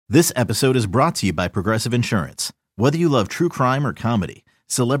This episode is brought to you by Progressive Insurance. Whether you love true crime or comedy,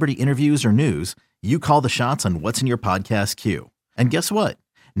 celebrity interviews or news, you call the shots on what's in your podcast queue. And guess what?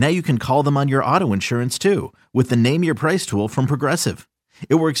 Now you can call them on your auto insurance too with the Name Your Price tool from Progressive.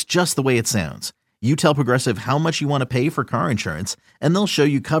 It works just the way it sounds. You tell Progressive how much you want to pay for car insurance, and they'll show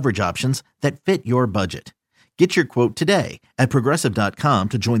you coverage options that fit your budget. Get your quote today at Progressive.com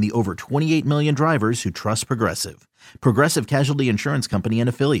to join the over 28 million drivers who trust Progressive. Progressive Casualty Insurance Company and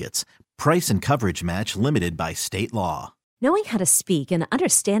Affiliates. Price and coverage match limited by state law. Knowing how to speak and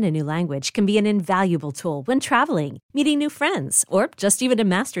understand a new language can be an invaluable tool when traveling, meeting new friends, or just even to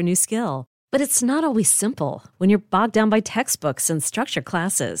master a new skill. But it's not always simple when you're bogged down by textbooks and structure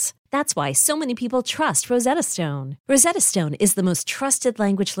classes. That's why so many people trust Rosetta Stone. Rosetta Stone is the most trusted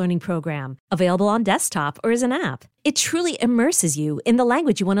language learning program, available on desktop or as an app. It truly immerses you in the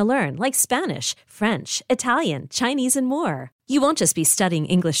language you want to learn, like Spanish, French, Italian, Chinese, and more. You won't just be studying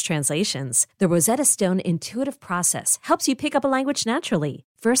English translations. The Rosetta Stone intuitive process helps you pick up a language naturally,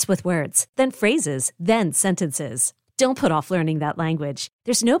 first with words, then phrases, then sentences. Don't put off learning that language.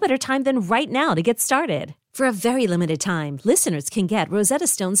 There's no better time than right now to get started. For a very limited time, listeners can get Rosetta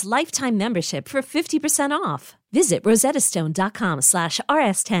Stone's lifetime membership for 50% off. Visit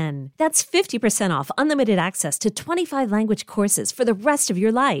rosettastone.com/rs10. That's 50% off unlimited access to 25 language courses for the rest of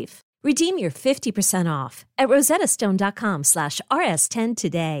your life. Redeem your 50% off at rosettastone.com/rs10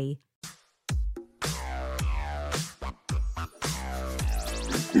 today.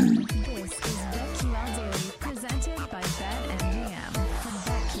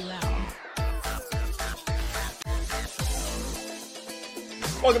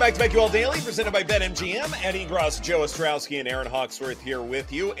 Welcome back to BetQL Daily, presented by BetMGM. Eddie Gross, Joe Ostrowski, and Aaron Hawksworth here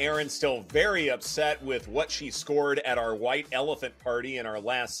with you. Aaron's still very upset with what she scored at our white elephant party in our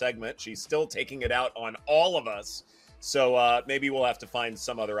last segment. She's still taking it out on all of us. So maybe we'll have to find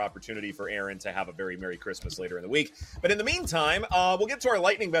some other opportunity for Aaron to have a very Merry Christmas later in the week. But in the meantime, we'll get to our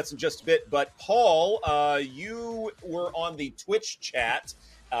lightning bets in just a bit. But Paul, you were on the Twitch chat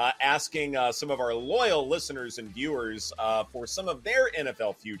asking some of our loyal listeners and viewers for some of their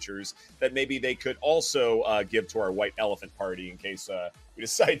NFL futures that maybe they could also give to our white elephant party in case we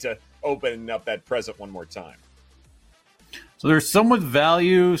decide to open up that present one more time. So there's some with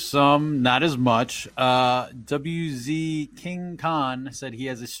value, some not as much. WZ King Khan said he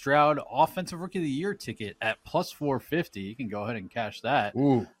has a Stroud Offensive Rookie of the Year ticket at plus 450. You can go ahead and cash that.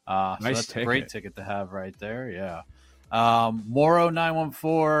 Ooh, nice so that's ticket. A great ticket to have right there. Yeah. Moro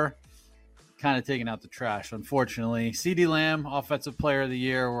 914 kind of taking out the trash, unfortunately. CeeDee Lamb, Offensive Player of the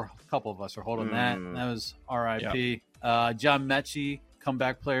Year. A couple of us are holding that. That was RIP. Yep. John Mechie,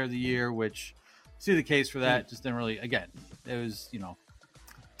 Comeback Player of the Year, which see the case for that. Just didn't really, again, it was,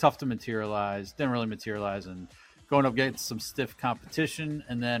 tough to materialize. Didn't really materialize, and going up against some stiff competition.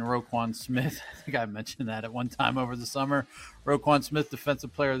 And then Roquan Smith, I think I mentioned that at one time over the summer. Roquan Smith,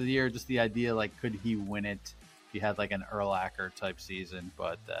 Defensive Player of the Year, just the idea, could he win it? He had an Urlacher type season,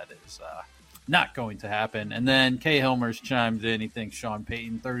 but that is not going to happen. And then Kay Hilmer's chimed in. He thinks Sean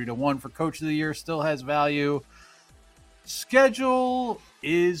Payton 30-1 for Coach of the Year still has value. Schedule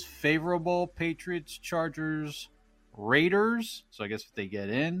is favorable. Patriots, Chargers, Raiders. So I guess if they get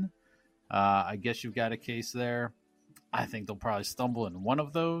in, I guess you've got a case there. I think they'll probably stumble in one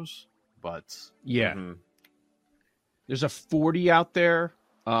of those, but yeah. There's a 40 out there.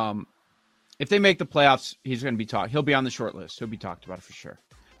 If they make the playoffs, he's going to be talked. He'll be on the short list. He'll be talked about for sure.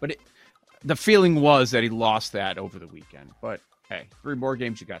 But the feeling was that he lost that over the weekend. But hey, 3 more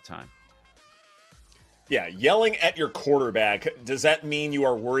games, you got time. Yeah, yelling at your quarterback, does that mean you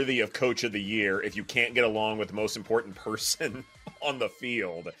are worthy of Coach of the Year if you can't get along with the most important person on the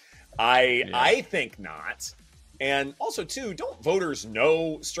field? I think not. And also, too, don't voters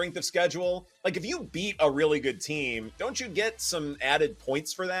know strength of schedule? If you beat a really good team, don't you get some added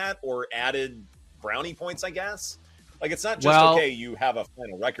points for that, or added brownie points, I guess? It's not just, okay, you have a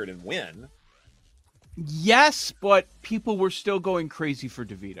final record and win. Yes, but people were still going crazy for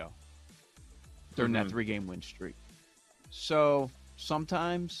DeVito during that 3-game win streak. So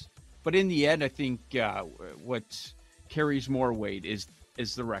sometimes, but in the end, I think what carries more weight is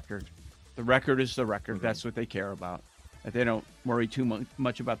the record. The record is the record. Mm-hmm. That's what they care about. That they don't worry too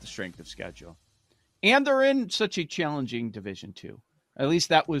much about the strength of schedule. And they're in such a challenging division, too. At least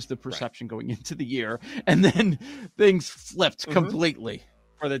that was the perception going into the year. And then things flipped completely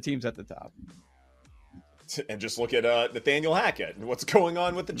for the teams at the top. And just look at Nathaniel Hackett and what's going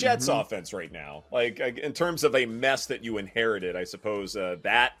on with the Jets offense right now. In terms of a mess that you inherited, I suppose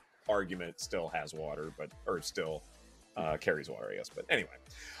that argument still has water, or still Carries water, I guess. But anyway.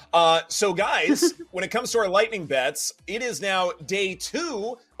 So guys, when it comes to our lightning bets, it is now day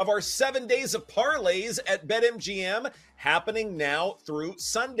 2 of our 7 days of parlays at BetMGM, happening now through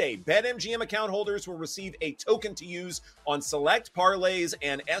Sunday. BetMGM account holders will receive a token to use on select parlays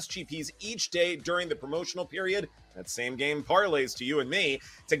and SGPs each day during the promotional period. That's same game parlays to you and me.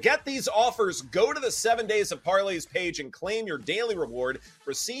 To get these offers, go to the 7 days of parlays page and claim your daily reward.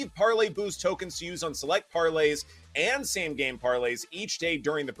 Receive Parlay Boost tokens to use on select parlays and same game parlays each day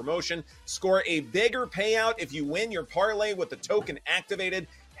during the promotion. Score a bigger payout if you win your parlay with the token activated.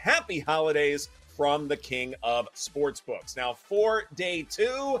 Happy holidays from the king of sportsbooks. Now, for day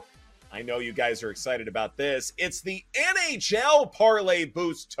 2, I know you guys are excited about this. It's the NHL Parlay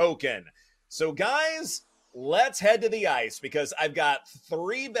Boost token. So, guys, let's head to the ice because I've got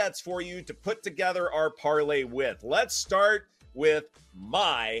 3 bets for you to put together our parlay with. Let's start with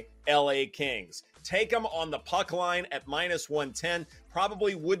my LA Kings. Take them on the puck line at -110.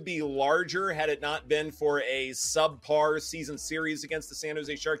 Probably would be larger had it not been for a subpar season series against the San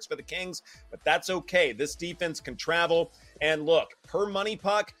Jose Sharks for the Kings, but that's okay. This defense can travel. And look, per money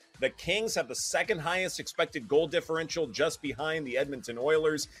puck, the Kings have the second highest expected goal differential just behind the Edmonton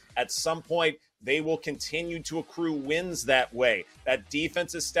Oilers. At some point, they will continue to accrue wins that way. That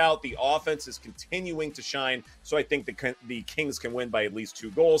defense is stout. The offense is continuing to shine. So I think the Kings can win by at least 2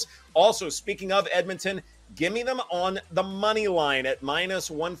 goals. Also, speaking of Edmonton, give me them on the money line at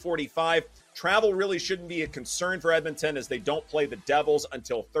 -145. Travel really shouldn't be a concern for Edmonton as they don't play the Devils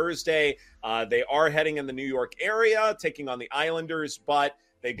until Thursday. They are heading in the New York area, taking on the Islanders, but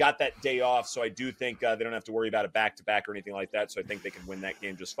they got that day off, so I do think they don't have to worry about a back-to-back or anything like that, so I think they can win that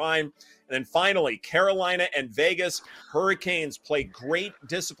game just fine. And then finally, Carolina and Vegas. Hurricanes play great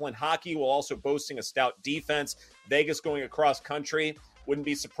disciplined hockey while also boasting a stout defense. Vegas going across country. Wouldn't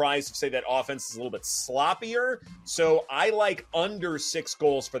be surprised to say that offense is a little bit sloppier, so I like under 6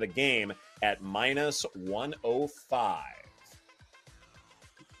 goals for the game at -105.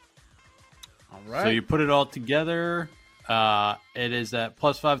 All right. So you put it all together. It is at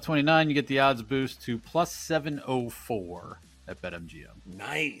 +529. You get the odds boost to +704 at BetMGM.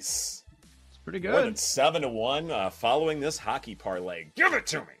 Nice. It's pretty More good. than 7-1 following this hockey parlay. Give it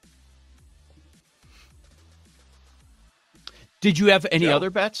to me. Did you have any No. other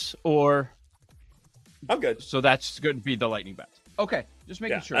bets, or I'm good. so that's going to be the lightning bets? Okay, just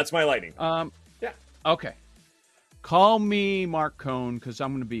making Yeah, sure. that's my lightning. Yeah. Okay. Call me Mark Cohn because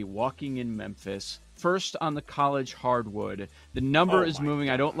I'm going to be walking in Memphis. First on the college hardwood. The number Oh is my moving.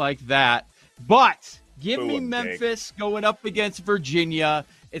 I God. don't like that. But give Boo me and Memphis going up against Virginia.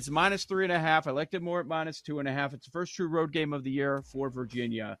 It's -3.5. I liked it more at -2.5. It's the first true road game of the year for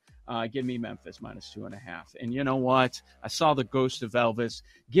Virginia. Give me Memphis -2.5. And you know what? I saw the ghost of Elvis.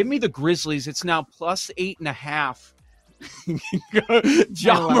 Give me the Grizzlies. It's now +8.5.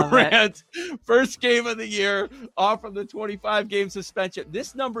 John love Morant, first game of the year, off from the 25-game suspension.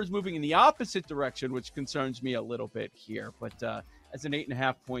 This number is moving in the opposite direction, which concerns me a little bit here. But as an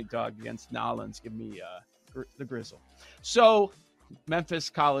 8.5-point dog against Nolans, give me the Grizzle. So Memphis,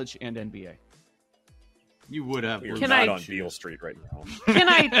 college, and NBA. You would have. You're Can not I- on Beale Street right now. Can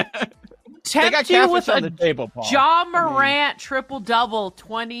I They got tempt you catfish with on the a table, Paul. John I mean, Morant triple-double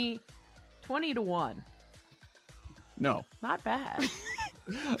 20-1? No. Not bad.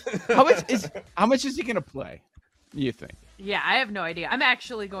 How much is he going to play, you think? Yeah, I have no idea. I'm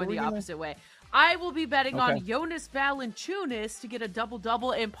actually going the opposite way. I will be betting on Jonas Valanciunas to get a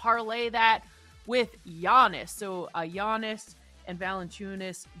double-double and parlay that with Giannis. So Giannis and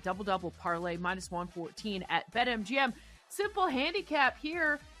Valanciunas double-double parlay -114 at BetMGM. Simple handicap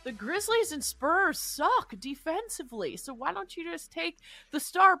here. The Grizzlies and Spurs suck defensively. So why don't you just take the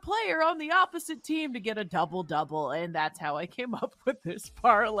star player on the opposite team to get a double-double? And that's how I came up with this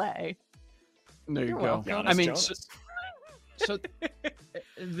parlay. There you You're go. welcome. Giannis I mean, Jonas. so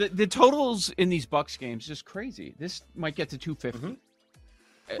the totals in these Bucks games just crazy. This might get to 250.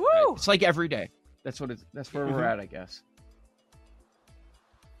 Woo! It's like every day. That's what it's. That's where we're at, I guess.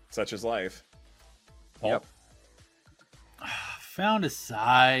 Such is life. Paul? Yep. Found a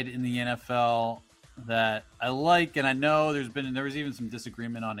side in the NFL that I like, and I know there was even some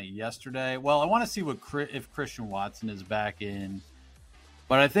disagreement on it yesterday. Well, I want to see if Christian Watson is back in,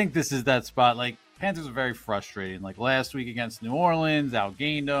 but I think this is that spot. Like, Panthers are very frustrating. Like last week against New Orleans,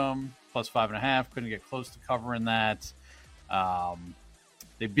 outgained them +5.5. Couldn't get close to covering that.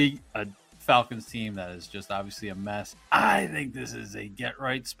 They beat a Falcons team that is just obviously a mess. I think this is a get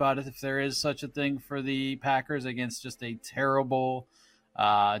right spot if there is such a thing for the Packers against just a terrible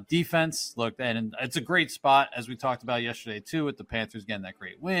defense. Look, and it's a great spot as we talked about yesterday too, with the Panthers getting that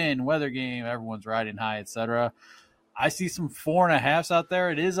great win, weather game, everyone's riding high, etc. I see some 4.5s out there.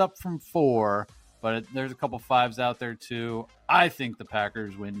 It is up from 4, but there's a couple 5s out there too. I think the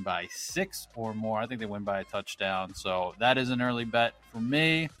Packers win by 6 or more. I think they win by a touchdown. So that is an early bet for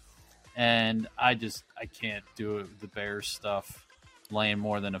me. And I can't do the Bears stuff. Laying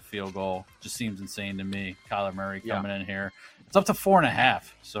more than a field goal just seems insane to me. Kyler Murray coming in here. It's up to 4.5.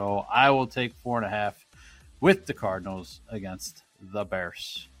 So I will take 4.5 with the Cardinals against the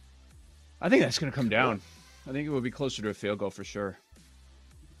Bears. I think that's going to come down. I think it will be closer to a field goal for sure.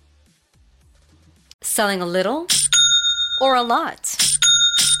 Selling a little or a lot?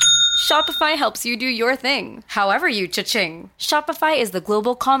 Shopify helps you do your thing, however you cha-ching. Shopify is the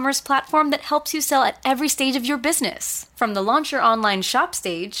global commerce platform that helps you sell at every stage of your business. From the launch your online shop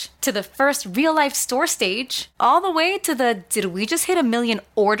stage, to the first real-life store stage, all the way to the did we just hit 1 million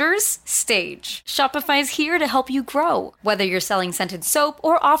orders stage. Shopify is here to help you grow. Whether you're selling scented soap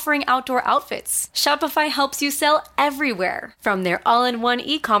or offering outdoor outfits, Shopify helps you sell everywhere. From their all-in-one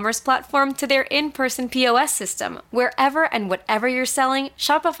e-commerce platform to their in-person POS system, wherever and whatever you're selling,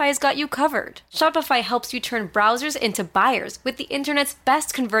 Shopify's got you covered. Shopify helps you turn browsers into buyers with the internet's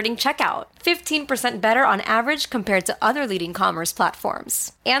best converting checkout. 15% better on average compared to other leading commerce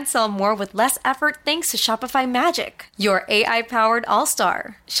platforms. And sell more with less effort thanks to Shopify Magic, your AI-powered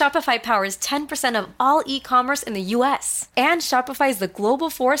all-star. Shopify powers 10% of all e-commerce in the US. And Shopify is the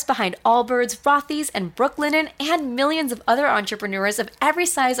global force behind Allbirds, Rothy's, and Brooklinen, and millions of other entrepreneurs of every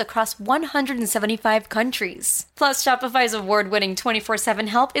size across 175 countries. Plus, Shopify's award-winning 24/7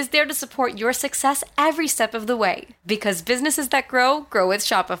 help is there to support your success every step of the way. Because businesses that grow, grow with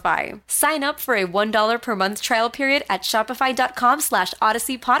Shopify. Sign up for a $1 per month trial period at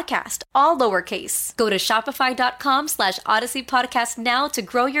shopify.com/Odyssey Podcast, all lowercase. Go to shopify.com/Odyssey Podcast now to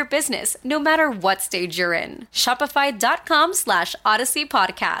grow your business, no matter what stage you're in. Shopify.com/Odyssey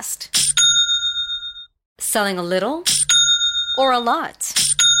Podcast. Selling a little or a lot?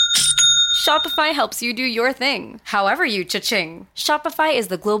 Shopify helps you do your thing, however you cha-ching. Shopify is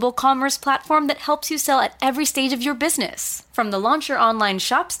the global commerce platform that helps you sell at every stage of your business. From the launch your online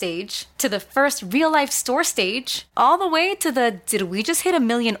shop stage, to the first real-life store stage, all the way to the did we just hit 1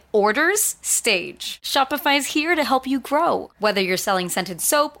 million orders stage. Shopify is here to help you grow. Whether you're selling scented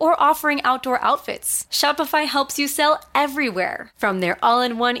soap or offering outdoor outfits, Shopify helps you sell everywhere. From their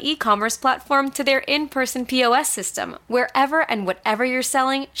all-in-one e-commerce platform to their in-person POS system, wherever and whatever you're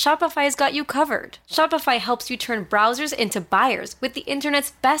selling, Shopify's got you covered. Shopify helps you turn browsers into buyers with the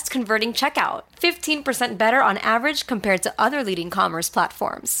internet's best converting checkout. 15% better on average compared to other leading commerce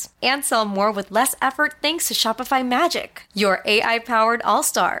platforms. And sell more with less effort thanks to Shopify Magic, your AI-powered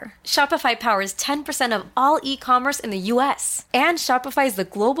all-star. Shopify powers 10% of all e-commerce in the US. And Shopify is the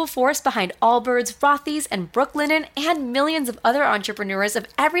global force behind Allbirds, Rothy's, and Brooklinen, and millions of other entrepreneurs of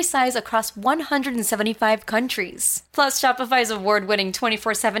every size across 175 countries. Plus, Shopify's award-winning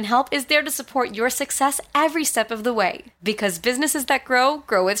 24/7 help is there to support your success every step of the way. Because businesses that grow,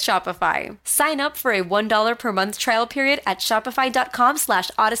 grow with Shopify. Sign up for a $1 per month trial period at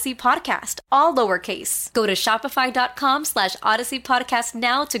shopify.com/Odyssey Podcast, all lowercase. Go to shopify.com/Odyssey Podcast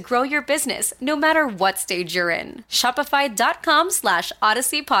now to grow your business, no matter what stage you're in.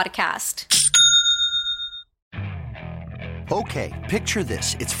 Shopify.com/Odyssey Podcast. Okay, picture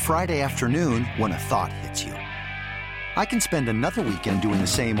this. It's Friday afternoon when a thought hits you. I can spend another weekend doing the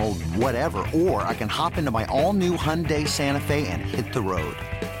same old whatever, or I can hop into my all-new Hyundai Santa Fe and hit the road.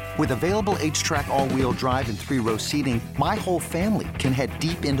 With available H-Track all-wheel drive and 3-row seating, my whole family can head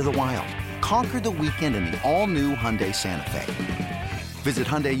deep into the wild. Conquer the weekend in the all-new Hyundai Santa Fe. Visit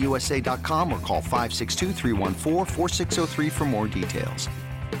HyundaiUSA.com or call 562-314-4603 for more details.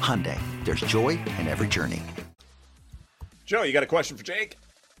 Hyundai, there's joy in every journey. Joe, you got a question for Jake?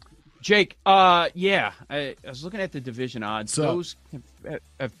 Jake, yeah, I was looking at the division odds. Those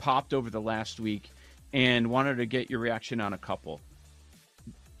have popped over the last week and wanted to get your reaction on a couple.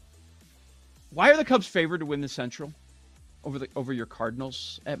 Why are the Cubs favored to win the Central over your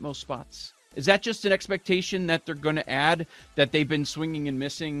Cardinals at most spots? Is that just an expectation that they're going to add, that they've been swinging and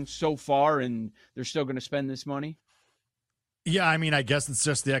missing so far and they're still going to spend this money? Yeah, I mean, I guess it's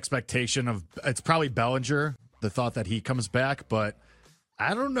just the expectation of it's probably Bellinger, the thought that he comes back, but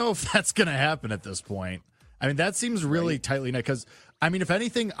I don't know if that's going to happen at this point. I mean, that seems really tightly knit because, I mean, if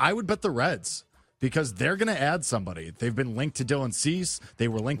anything, I would bet the Reds because they're going to add somebody. They've been linked to Dylan Cease. They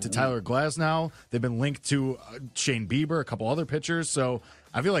were linked to Tyler Glasnow. They've been linked to Shane Bieber, a couple other pitchers. So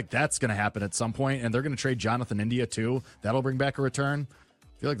I feel like that's going to happen at some point, and they're going to trade Jonathan India too. That'll bring back a return.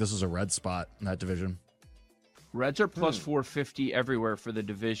 I feel like this is a red spot in that division. Reds are plus 450 everywhere for the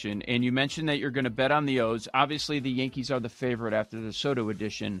division, and you mentioned that you're going to bet on the O's. Obviously, the Yankees are the favorite after the Soto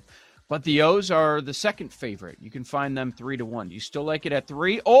edition. But the O's are the second favorite. You can find them 3-1. Do you still like it at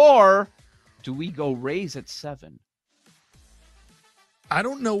 3, or do we go Rays at 7? I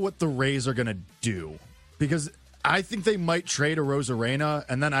don't know what the Rays are going to do because I think they might trade a Rosarena,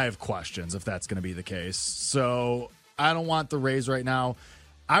 and then I have questions if that's going to be the case. So I don't want the Rays right now.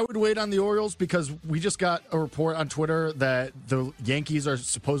 I would wait on the Orioles because we just got a report on Twitter that the Yankees are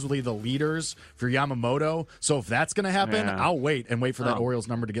supposedly the leaders for Yamamoto. So if that's going to happen, I'll wait for that Orioles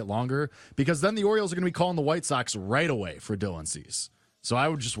number to get longer because then the Orioles are going to be calling the White Sox right away for Dylan Cease. So I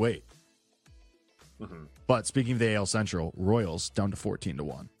would just wait. Mm-hmm. But speaking of the AL Central, Royals down to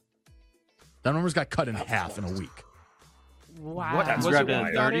 14-1. That number's got cut in half in a week. Wow. What? That's Was it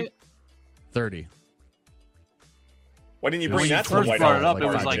wild. 30? 30. Why didn't you When bring you that to the first White brought it House? up, it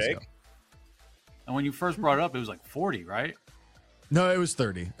was like, Jake? and when you first brought it up, it was like 40, right? No, it was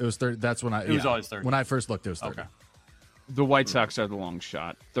 30. It was 30. That's when It was always 30. When I first looked, it was 30. Okay. The White Sox are the long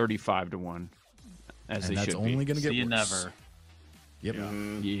shot, 35-1, as And they that's should only be. going to get See you worse. never. Yep.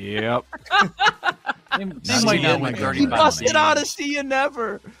 Yep. They See might you not win never. 35 He busted out of games. See You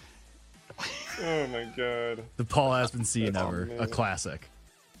Never. Oh my god. The Paul Aspen See You Never, amazing. a classic.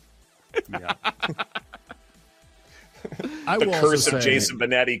 Yeah. I The will curse also of say, Jason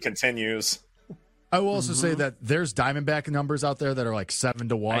Benetti continues. I will also say that there's Diamondback numbers out there that are like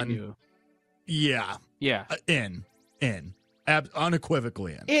 7-1. I knew. Yeah, Yeah.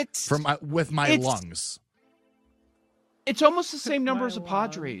 unequivocally in. It's With my it's- lungs. It's almost the same number as the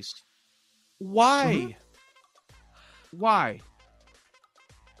Padres. Why? Why?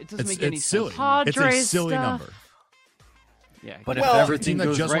 It doesn't make any It's sense. silly. It's a Padres silly stuff. number. Yeah. But Well, if For a team everything that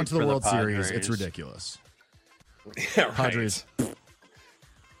goes just right went to the for World Series, Padres, it's ridiculous. Yeah, right. Padres.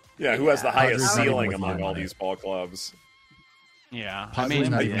 Yeah, who has the highest Padres not even ceiling with among your all money. these ball clubs? Yeah. I Padres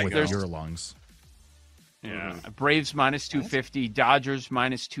mean, not yeah, even with there's your lungs. Braves minus 250, Dodgers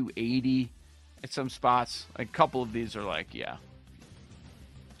minus 280 at some spots. Like, a couple of these are like, yeah,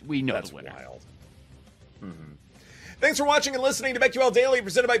 we know That's the winner. wild. Thanks for watching and listening to BetQL Daily,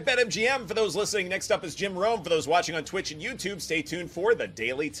 presented by BetMGM. For those listening, next up is Jim Rome. For those watching on Twitch and YouTube, stay tuned for the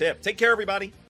Daily Tip. Take care, everybody.